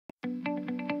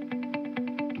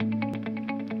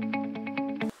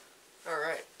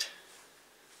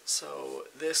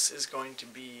this is going to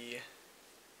be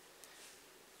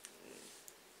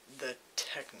the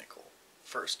technical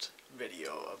first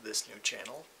video of this new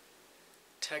channel.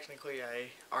 Technically,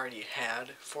 I already had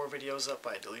 4 videos up,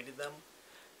 but I deleted them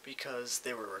because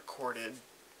they were recorded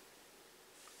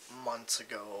months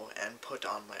ago and put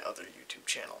on my other YouTube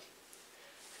channel.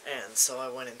 And so I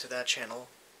went into that channel,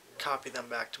 copied them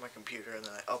back to my computer, and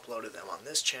then I uploaded them on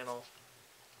this channel.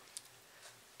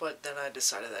 But then I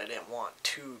decided that I didn't want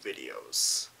 2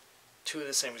 videos, 2 of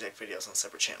the same exact videos on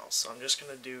separate channels. So I'm just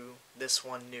going to do this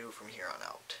one new from here on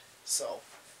out. So,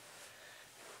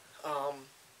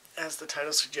 as the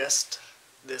title suggests,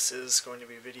 this is going to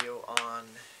be a video on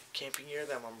camping gear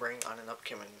that I'm going to bring on an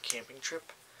upcoming camping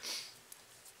trip.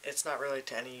 It's not really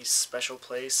to any special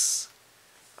place.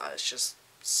 It's just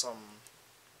some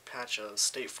patch of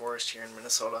state forest here in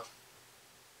Minnesota.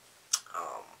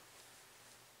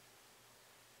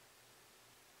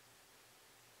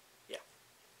 Yeah.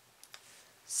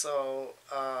 So,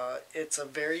 it's a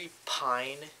very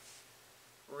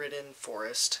pine-ridden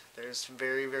forest. There's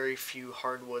very, very few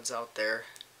hardwoods out there.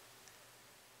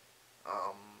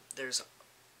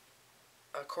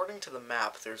 According to the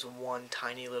map, there's one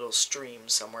tiny little stream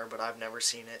somewhere, but I've never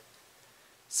seen it.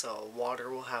 So water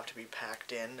will have to be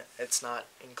packed in. It's not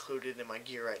included in my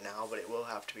gear right now, but it will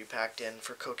have to be packed in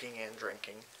for cooking and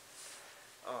drinking.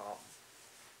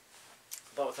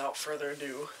 But without further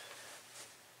ado,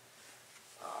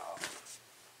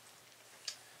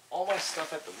 all my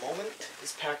stuff at the moment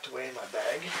is packed away in my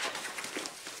bag.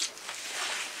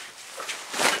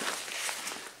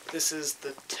 This is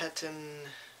the Teton,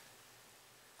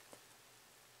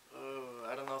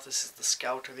 I don't know if this is the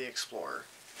Scout or the Explorer.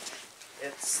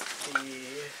 It's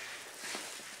the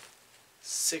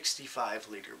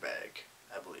 65-liter bag,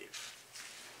 I believe.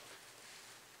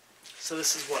 So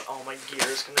this is what all my gear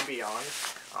is going to be on.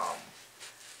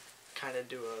 Kind of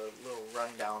do a little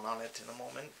rundown on it in a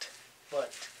moment.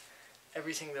 But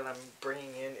everything that I'm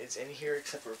bringing in is in here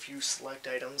except for a few select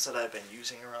items that I've been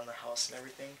using around the house and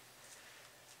everything.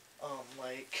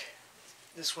 Like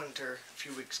this winter, a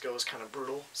few weeks ago, was kind of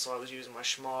brutal, so I was using my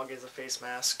Schmog as a face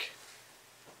mask,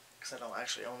 because I don't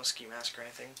actually own a ski mask or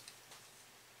anything.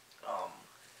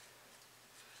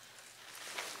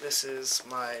 This is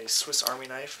my Swiss Army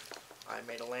knife. I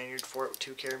made a lanyard for it with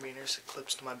 2 carabiners. It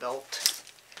clips to my belt,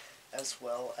 as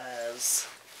well as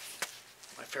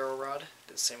my ferro rod.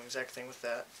 Did the same exact thing with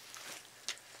that.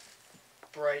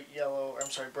 Bright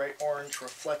orange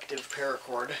reflective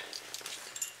paracord.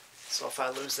 So if I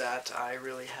lose that, I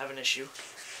really have an issue.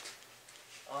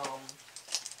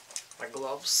 My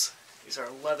gloves. These are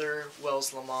leather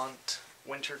Wells Lamont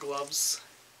winter gloves.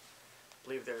 I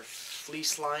believe they're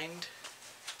fleece lined.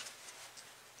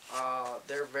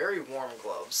 They're very warm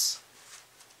gloves,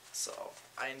 so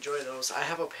I enjoy those. I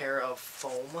have a pair of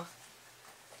foam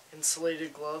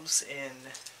insulated gloves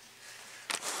in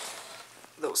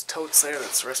those totes there.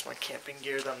 That's the rest of my camping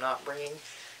gear that I'm not bringing,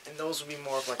 and those would be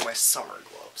more of like my summer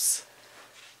gloves.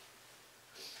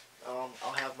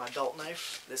 I'll have my belt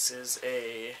knife. This is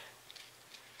a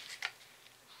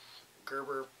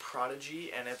Gerber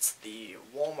Prodigy, and it's the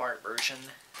Walmart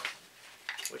version,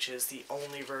 which is the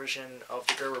only version of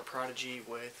the Gerber Prodigy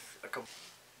with a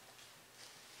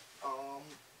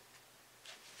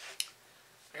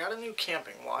I got a new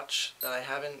camping watch that I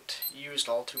haven't used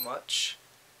all too much.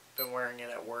 Been wearing it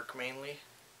at work mainly.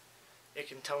 It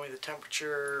can tell me the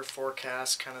temperature,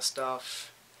 forecast kind of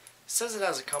stuff. It says it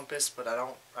has a compass, but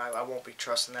I won't be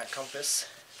trusting that compass.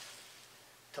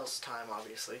 It tells the time,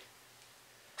 obviously.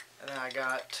 And then I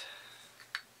got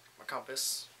my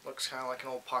compass. Looks kind of like an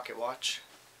old pocket watch.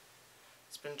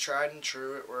 It's been tried and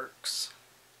true, it works.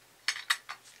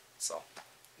 So,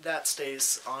 that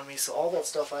stays on me. So all that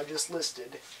stuff I just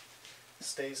listed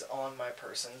stays on my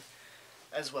person,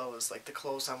 as well as like the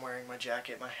clothes I'm wearing, my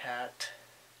jacket, my hat.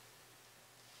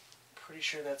 Pretty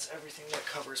sure that's everything that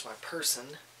covers my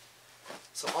person.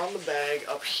 So on the bag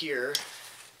up here,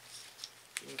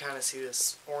 you can kind of see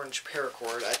this orange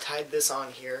paracord. I tied this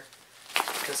on here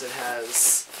because it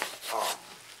has,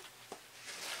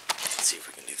 let's see if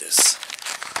we can do this.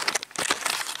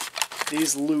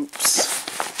 These loops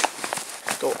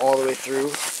go all the way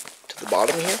through to the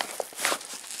bottom here.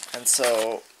 And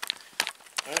so,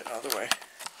 other way.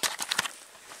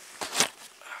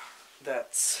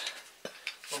 That's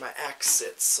where my axe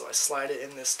sits. So I slide it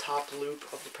in this top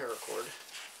loop of the paracord.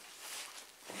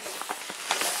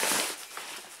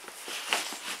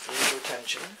 Through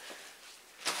retention.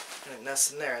 And it nests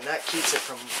in there. And that keeps it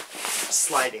from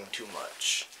sliding too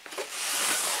much.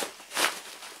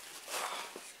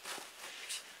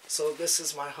 So this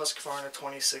is my Husqvarna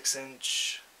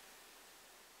 26-inch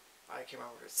I can't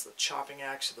remember if it's the chopping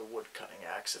axe or the wood cutting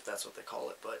axe, if that's what they call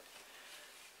it, but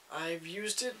I've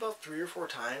used it about 3 or 4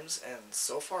 times, and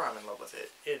so far I'm in love with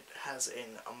it. It has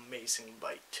an amazing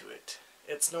bite to it.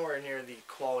 It's nowhere near the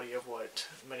quality of what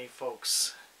many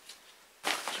folks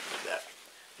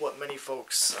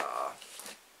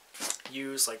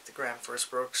use, like the Grand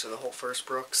First Brooks or the Holt First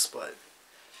Brooks, but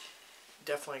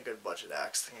definitely a good budget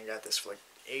axe. I think I got this for like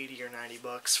 80 or 90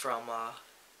 bucks from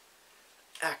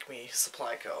Acme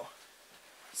Supply Co.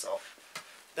 So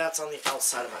that's on the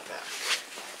outside of my pack.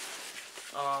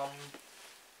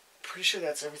 Pretty sure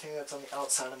that's everything that's on the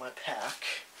outside of my pack.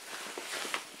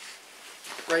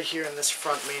 Right here in this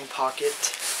front main pocket,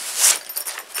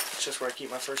 it's just where I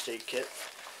keep my first aid kit.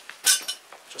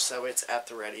 Just that way it's at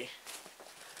the ready.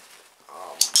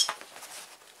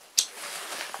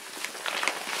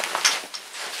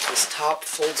 This top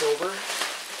folds over,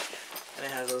 and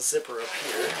it has a zipper up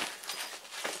here.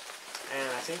 And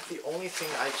I think the only thing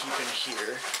I keep in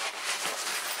here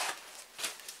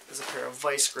is a pair of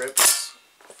vice grips,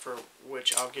 for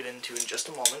which I'll get into in just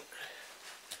a moment,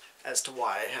 as to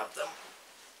why I have them.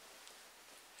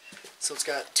 So it's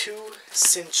got 2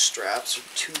 cinch straps, or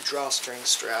 2 drawstring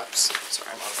straps.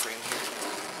 Sorry, I'm out of frame here.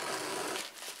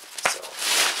 So,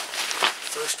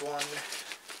 first one,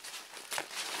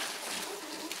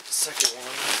 second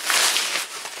one,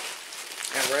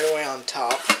 and right away on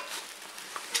top,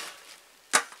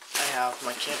 I have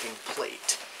my camping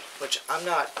plate, which I'm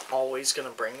not always going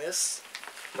to bring this,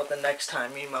 but the next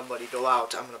time me and my buddy go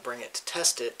out, I'm going to bring it to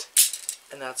test it,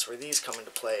 and that's where these come into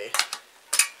play.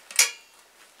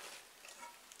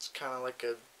 Kind of like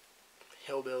a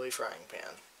hillbilly frying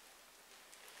pan.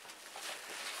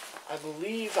 I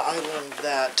believe I learned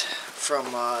that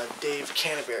from Dave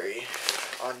Canterbury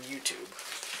on YouTube.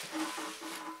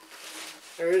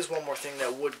 There is one more thing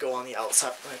that would go on the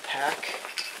outside of my pack,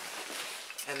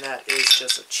 and that is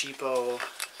just a cheapo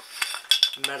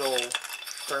metal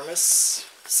thermos,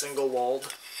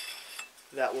 single-walled,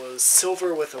 that was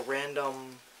silver with a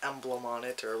random emblem on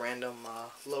it, or a random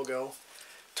logo.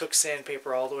 Took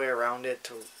sandpaper all the way around it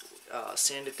to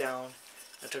sand it down.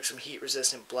 I took some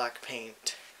heat-resistant black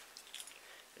paint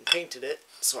and painted it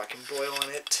so I can boil in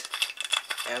it,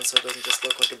 and so it doesn't just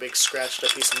look like a big scratched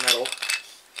up piece of metal.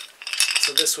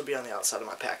 So this would be on the outside of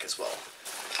my pack as well.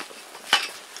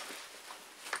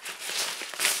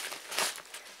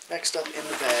 Next up in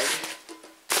the bag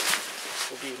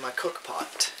will be my cook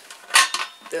pot.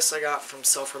 This I got from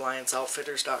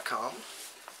selfrelianceoutfitters.com.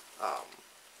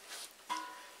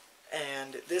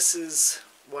 And this is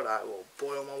what I will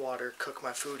boil my water, cook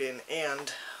my food in,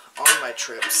 and on my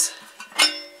trips,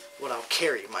 what I'll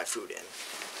carry my food in.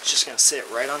 It's just going to sit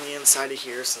right on the inside of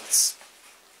here since,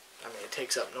 I mean, it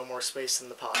takes up no more space than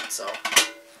the pot, so.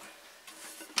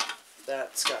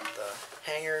 That's got the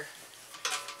hanger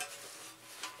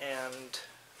and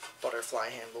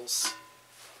butterfly handles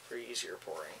for easier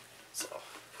pouring, so.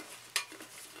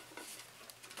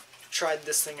 Tried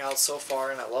this thing out so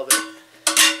far and I love it.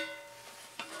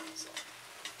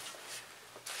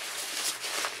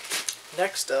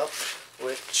 Next up,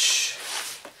 which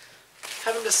I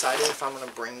haven't decided if I'm going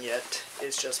to bring yet,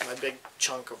 is just my big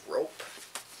chunk of rope.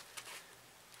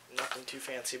 Nothing too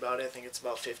fancy about it. I think it's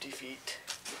about 50 feet.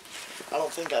 I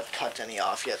don't think I've cut any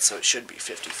off yet, so it should be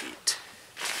 50 feet.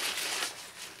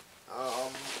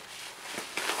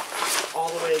 All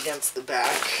the way against the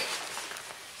back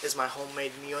is my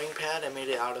homemade mewing pad. I made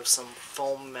it out of some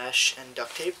foam mesh and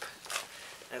duct tape.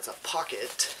 And it's a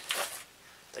pocket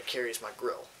that carries my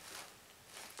grill.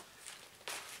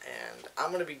 And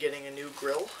I'm going to be getting a new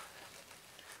grill.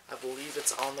 I believe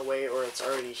it's on the way, or it's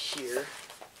already here.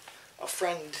 A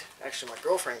friend, actually my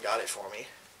girlfriend, got it for me.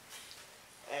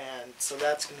 And so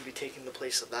that's going to be taking the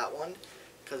place of that one,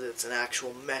 because it's an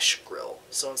actual mesh grill.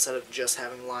 So instead of just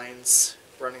having lines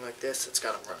running like this, it's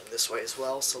got them running this way as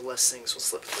well, so less things will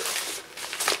slip through.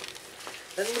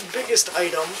 Then the biggest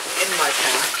item in my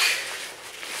pack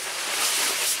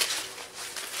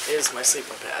is my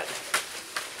sleeping pad.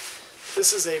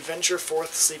 This is a Venture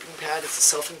Forth sleeping pad. It's a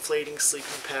self-inflating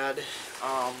sleeping pad.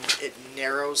 It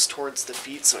narrows towards the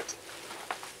feet, so it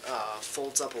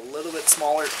folds up a little bit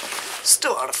smaller.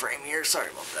 Still out of frame here,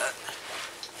 sorry about that.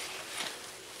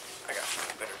 I gotta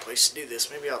find a better place to do this,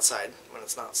 maybe outside when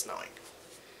it's not snowing.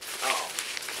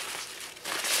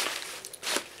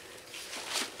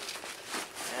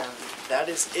 And that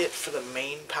is it for the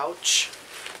main pouch.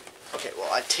 Okay,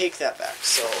 well, I take that back,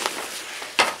 so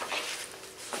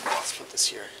let's put this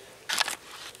here.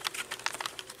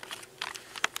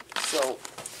 So,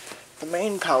 the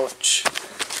main pouch,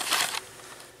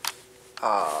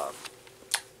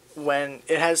 when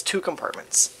it has two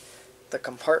compartments. The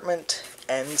compartment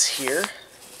ends here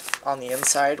on the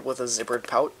inside with a zippered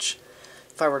pouch.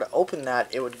 If I were to open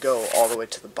that, it would go all the way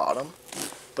to the bottom.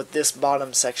 But this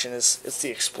bottom section it's the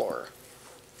Explorer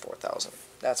 4000.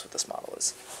 That's what this model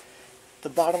is. The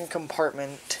bottom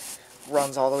compartment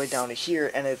runs all the way down to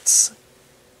here, and it's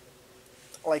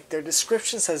like their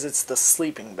description says it's the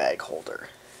sleeping bag holder.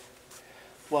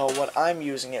 Well, what I'm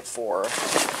using it for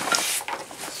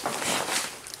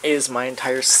is my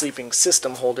entire sleeping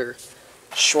system holder,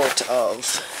 short of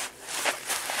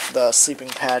the sleeping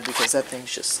pad, because that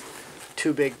thing's just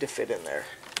too big to fit in there.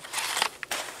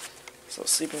 So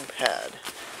sleeping pad.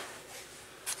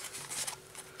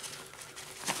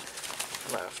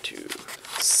 I'm gonna have to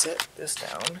set this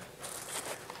down,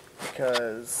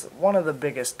 because one of the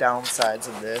biggest downsides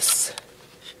of this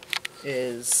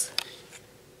is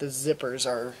the zippers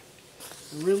are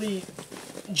really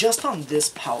just on this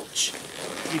pouch,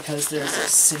 because there's a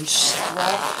cinch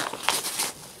strap.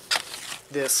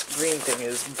 This green thing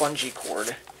is bungee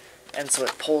cord, and so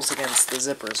it pulls against the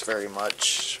zippers very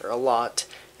much, or a lot,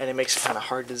 and it makes it kind of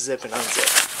hard to zip and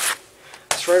unzip.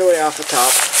 So right away off the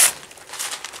top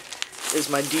is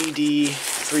my DD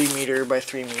 3 meter by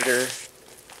 3 meter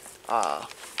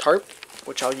tarp,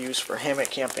 which I'll use for hammock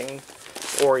camping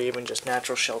or even just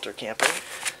natural shelter camping.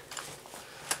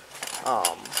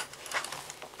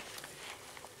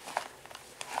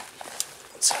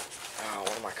 Let's see.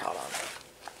 What am I caught on?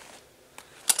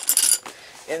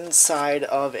 Inside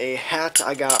of a hat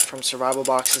I got from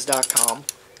survivalboxes.com,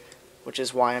 which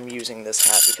is why I'm using this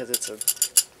hat, because it's a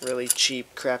really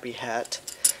cheap, crappy hat,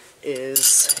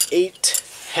 is 8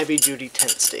 heavy-duty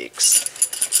tent stakes,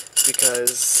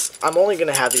 because I'm only going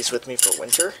to have these with me for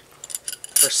winter.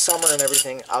 For summer and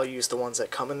everything, I'll use the ones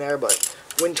that come in there, but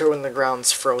winter when the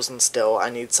ground's frozen still, I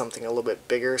need something a little bit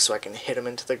bigger so I can hit them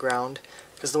into the ground,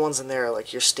 because the ones in there are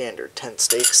like your standard tent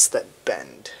stakes that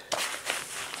bend.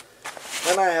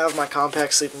 Then I have my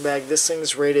compact sleeping bag. This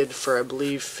thing's rated for, I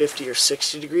believe, 50 or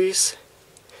 60 degrees.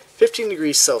 15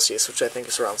 degrees Celsius, which I think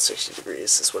is around 60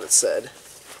 degrees, is what it said.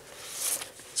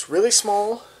 It's really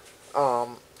small,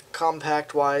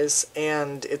 compact-wise,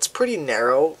 and it's pretty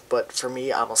narrow, but for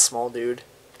me, I'm a small dude,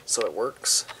 so it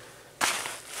works.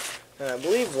 And I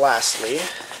believe lastly,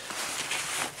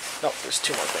 no, there's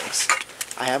 2 more things.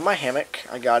 I have my hammock.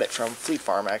 I got it from Fleet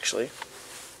Farm, actually.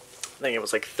 I think it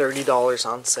was like $30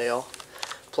 on sale.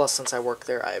 Plus, since I work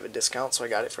there, I have a discount, so I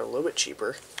got it for a little bit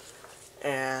cheaper.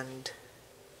 And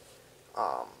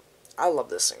I love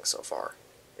this thing so far.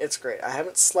 It's great. I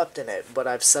haven't slept in it, but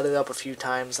I've set it up a few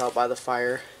times out by the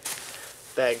fire.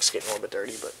 Bag's getting a little bit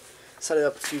dirty, but set it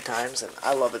up a few times, and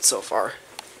I love it so far.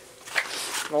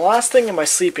 And the last thing in my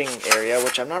sleeping area,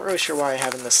 which I'm not really sure why I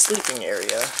have in the sleeping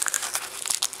area, I'm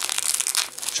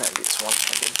trying to do this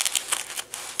one-handed.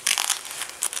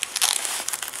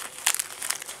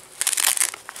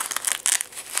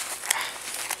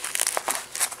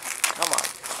 Come on.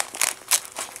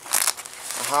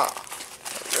 Aha.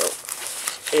 There we go.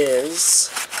 Is,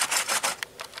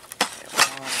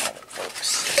 one moment, folks,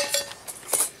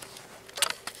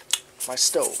 my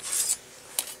stove.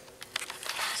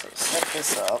 So to set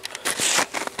this up,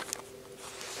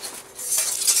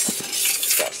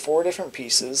 it's got 4 different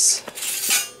pieces.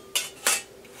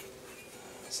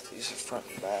 So these are front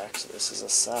and back, so this is a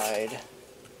side.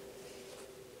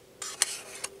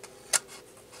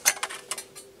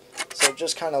 So it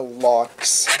just kind of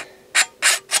locks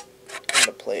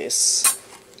into place.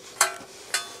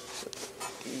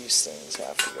 These things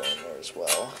have to go in there as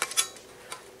well.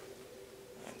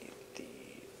 I need the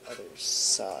other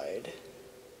side.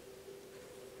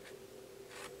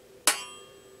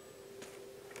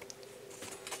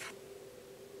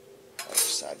 Other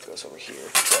side goes over here.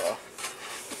 So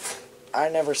I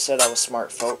never said I was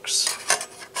smart, folks.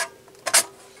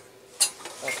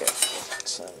 Okay,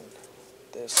 so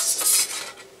this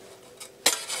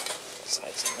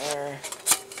side's in there.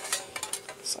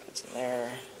 Sides in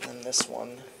there, and this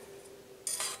one,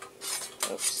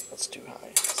 oops, that's too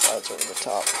high, slides over the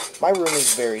top. My room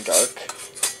is very dark,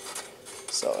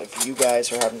 so if you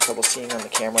guys are having trouble seeing on the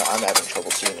camera, I'm having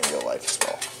trouble seeing in real life as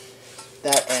well.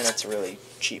 That, and it's a really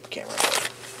cheap camera.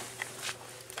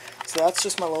 So that's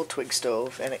just my little twig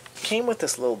stove, and it came with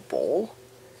this little bowl,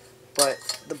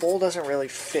 but the bowl doesn't really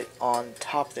fit on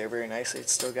top there very nicely.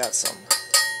 It's still got some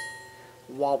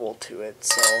wobble to it,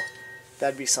 so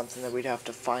that'd be something that we'd have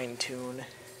to fine-tune.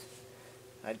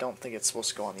 I don't think it's supposed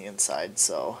to go on the inside,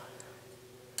 so,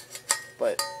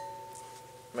 but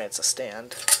I mean, it's a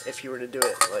stand. If you were to do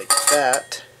it like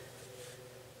that,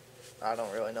 I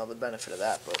don't really know the benefit of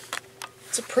that, but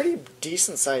It's a pretty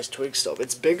decent sized twig stove.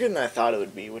 It's bigger than I thought it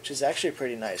would be, which is actually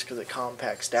pretty nice because it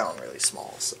compacts down really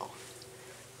small. So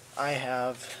I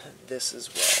have this as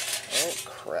well. Oh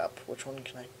crap, which one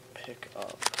can I pick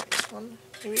up? This one,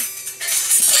 maybe?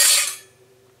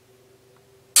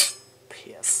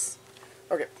 Yes.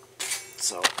 Okay,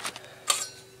 so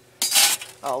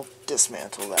I'll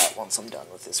dismantle that once I'm done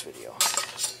with this video.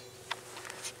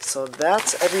 So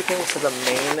that's everything for the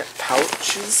main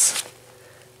pouches.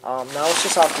 Now let's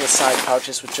just off to the side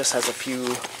pouches, which just has a few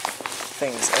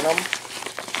things in them.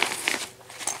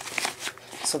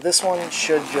 So this one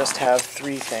should just have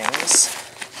 3 things.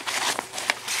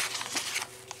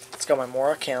 It's got my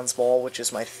Mora Cans Bowl, which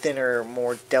is my thinner,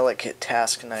 more delicate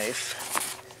task knife.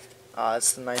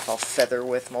 It's the knife I'll feather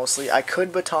with mostly. I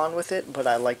could baton with it, but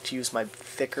I like to use my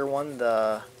thicker one,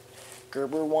 the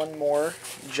Gerber one, more,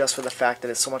 just for the fact that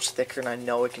it's so much thicker and I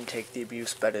know it can take the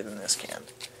abuse better than this can.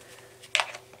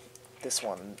 This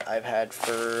one I've had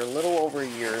for a little over a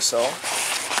year or so.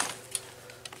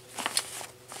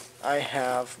 I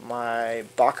have my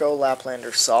Bahco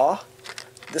Laplander saw.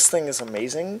 This thing is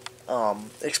amazing,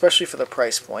 especially for the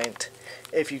price point.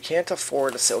 If you can't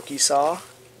afford a silky saw,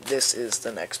 this is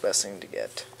the next best thing to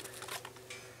get.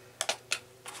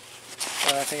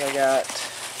 And I think I got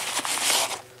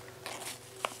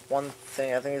one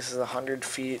thing. I think this is 100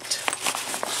 feet.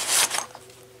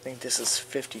 I think this is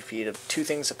 50 feet of 2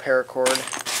 things of paracord.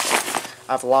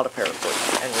 I have a lot of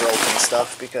paracord and rope and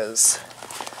stuff because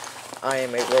I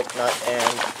am a rope nut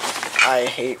and I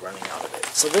hate running out of it.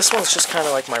 So this one's just kind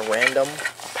of like my random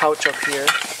pouch up here.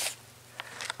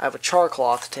 I have a char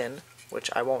cloth tin,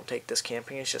 which I won't take this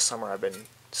camping. It's just somewhere I've been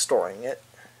storing it.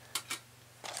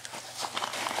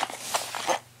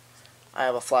 I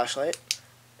have a flashlight.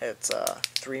 It's a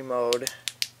 3-mode.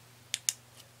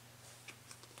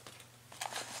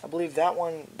 I believe that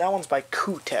one's by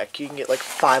Kutech. You can get like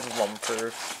 5 of them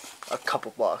for a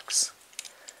couple bucks.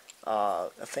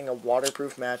 A thing of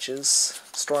waterproof matches,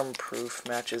 stormproof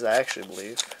matches, I actually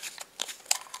believe.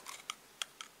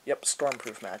 Yep,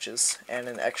 stormproof matches, and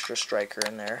an extra striker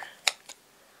in there.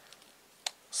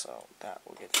 So that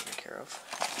will get taken care of.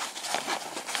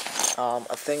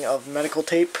 A thing of medical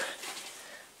tape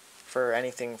for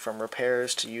anything from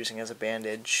repairs to using as a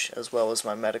bandage, as well as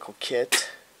my medical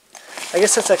kit. I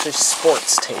guess that's actually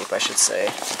sports tape, I should say.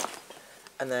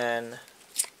 And then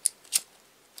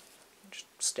just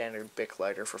standard Bic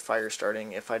lighter for fire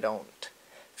starting if I don't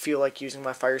feel like using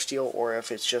my fire steel, or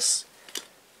if it's just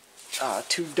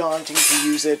too daunting to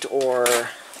use it, or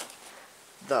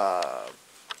the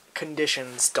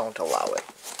conditions don't allow it.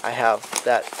 I have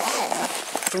that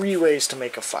 3 ways to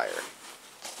make a fire.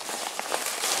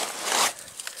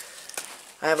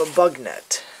 I have a bug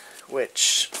net,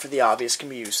 which, for the obvious, can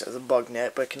be used as a bug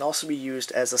net, but it can also be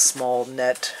used as a small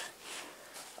net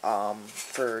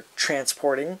for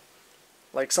transporting.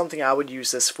 Like, something I would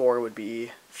use this for would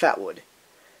be fatwood,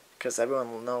 because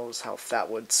everyone knows how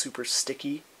fatwood's super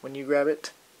sticky when you grab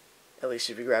it, at least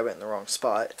if you grab it in the wrong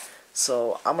spot.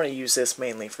 So I'm going to use this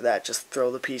mainly for that. Just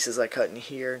throw the pieces I cut in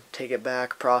here, take it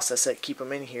back, process it, keep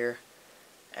them in here,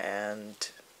 and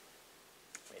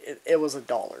it was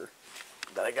 $1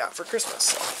 that I got for Christmas,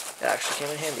 so it actually came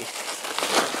in handy.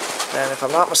 And if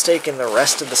I'm not mistaken, the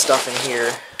rest of the stuff in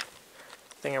here,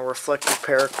 thing of reflective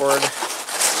paracord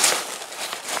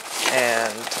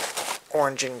and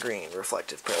orange and green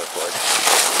reflective paracord.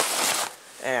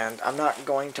 And I'm not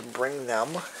going to bring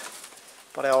them,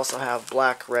 but I also have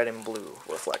black, red, and blue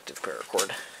reflective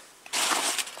paracord.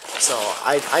 So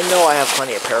I know I have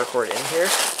plenty of paracord in here,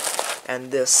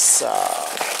 and this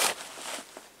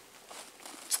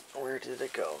where did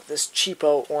it go? This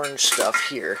cheapo orange stuff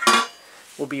here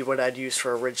will be what I'd use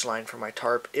for a ridgeline for my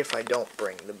tarp if I don't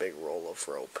bring the big roll of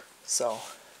rope. So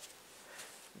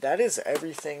that is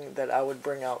everything that I would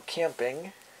bring out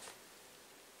camping.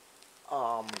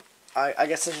 I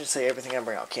guess I should say everything I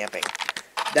bring out camping.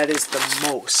 That is the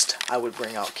most I would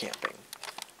bring out camping.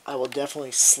 I will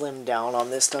definitely slim down on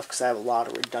this stuff because I have a lot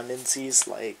of redundancies,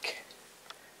 like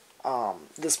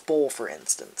this bowl, for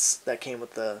instance, that came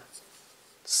with the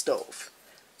stove.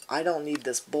 I don't need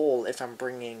this bowl if I'm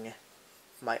bringing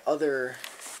my other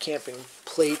camping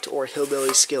plate or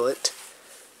hillbilly skillet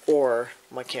or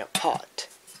my camp pot.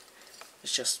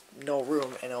 It's just no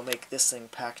room, and it'll make this thing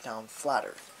pack down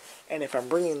flatter. And if I'm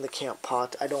bringing the camp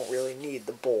pot, I don't really need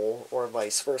the bowl, or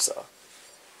vice versa.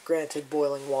 Granted,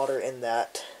 boiling water in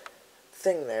that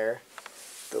thing there,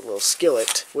 the little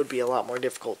skillet, would be a lot more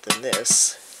difficult than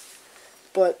this,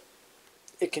 but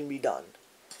it can be done.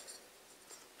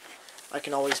 I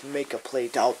can always make a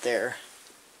plate out there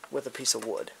with a piece of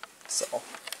wood. So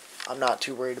I'm not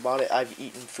too worried about it. I've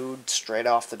eaten food straight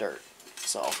off the dirt,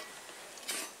 so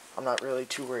I'm not really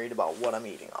too worried about what I'm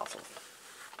eating off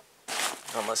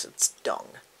of. Unless it's dung,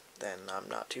 then I'm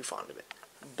not too fond of it.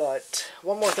 But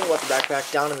one more thing about the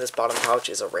backpack, down in this bottom pouch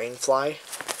is a rain fly.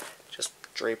 Just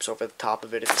drapes over the top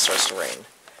of it if it starts to rain.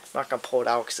 I'm not going to pull it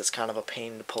out because it's kind of a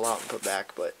pain to pull out and put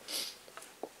back, but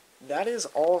that is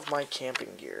all of my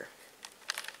camping gear.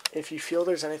 If you feel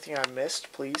there's anything I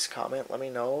missed, please comment, let me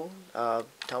know,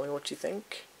 tell me what you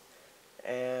think.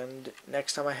 And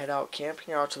next time I head out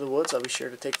camping or out to the woods, I'll be sure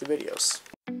to take the videos.